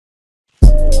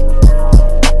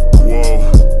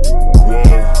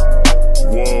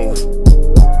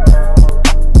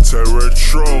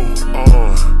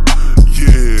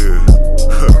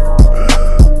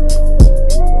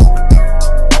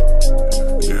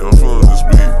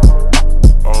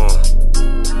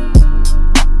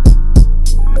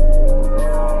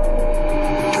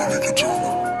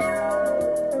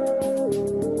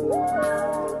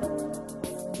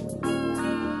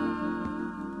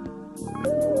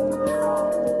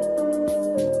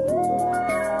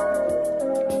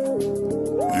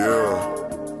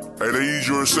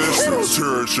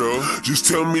persistence. Just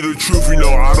tell me the truth, you know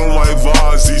I don't like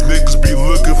lies. These niggas be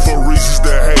looking for reasons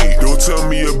to hate. Don't tell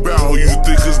me about who you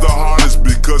think is the hottest,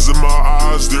 because in my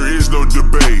eyes there is no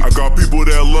debate. I got people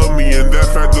that love me, and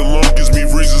that fact alone gives me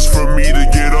reasons for me to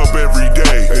get up every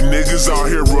day. And niggas out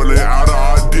here running out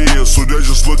of ideas, so they're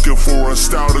just looking for a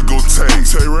style to go take.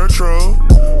 Tay Retro?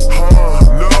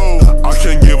 No, I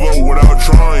can't give up without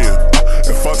trying.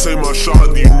 If I take my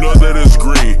shot, you know that it's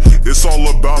green. It's all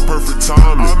about perfect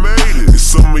timing. I made it. And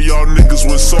some of y'all niggas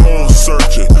went soul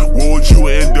searching. What would you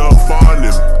end up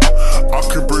finding? I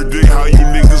can predict how you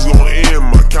niggas gon' end.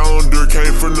 My calendar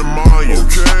came from the Mayans.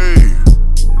 Okay.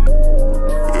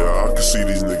 Yeah, I can see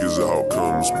these niggas'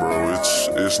 outcomes, bro.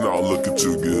 It's not looking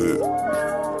too good.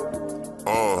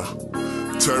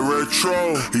 Tay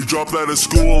Retro, he dropped out of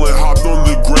school and hopped on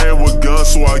the gram with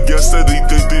guns, so I guess that he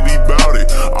think that he bout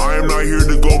it. I am not here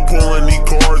to go pull any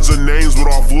cards or names, but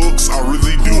off looks, I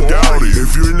really do doubt it.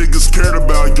 If your niggas cared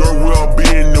about your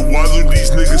well-being, then why do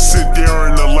these niggas sit there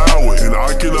and allow it? And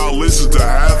I cannot listen to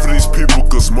half of these people,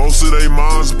 cause most of their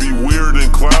minds be weird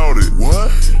and clouded. What?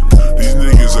 These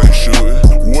niggas ain't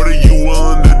shooting. What are you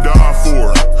willing to die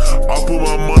for? I put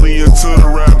my money into the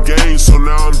rap game, so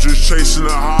now I'm just chasing a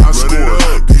high score.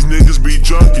 These niggas be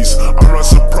junkies, I'm not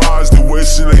surprised they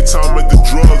wasting their time at the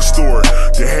drugstore.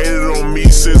 They hated on me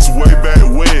since way back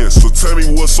when, so tell me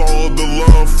what's all of the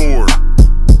love for?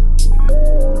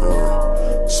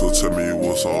 So tell me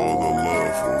what's all the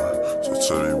love for? So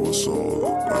tell me what's all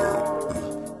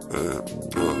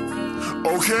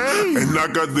Okay. And I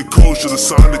got the coach to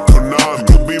sign the Konami.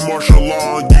 Could be martial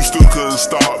law and you still couldn't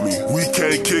stop me. We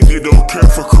can't kick it, don't care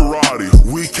for karate.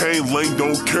 We can't link,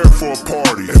 don't care for a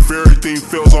party. If everything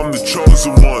fails, I'm the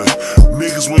chosen one.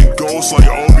 Niggas with ghosts like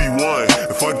Obi-Wan.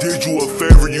 If I did you a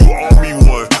favor, you owe me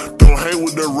one. Don't hang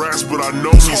with the rats, but I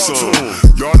know me some.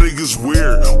 Y'all niggas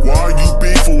weird. Why are you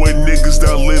beefing with niggas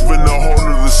that live in the heart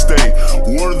of the state?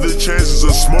 What are the chances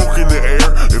of smoke in the air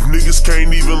if niggas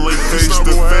can't even lay face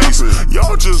to face?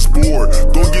 Y'all just bored.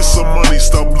 Go get some money.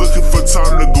 Stop looking for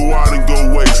time to go out and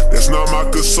go waste. That's not my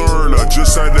concern. I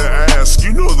just had to ask.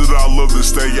 You know that I love to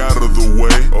stay out of the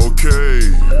way.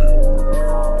 Okay.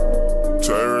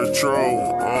 Tay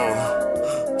Retro,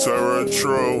 Tay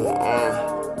Retro,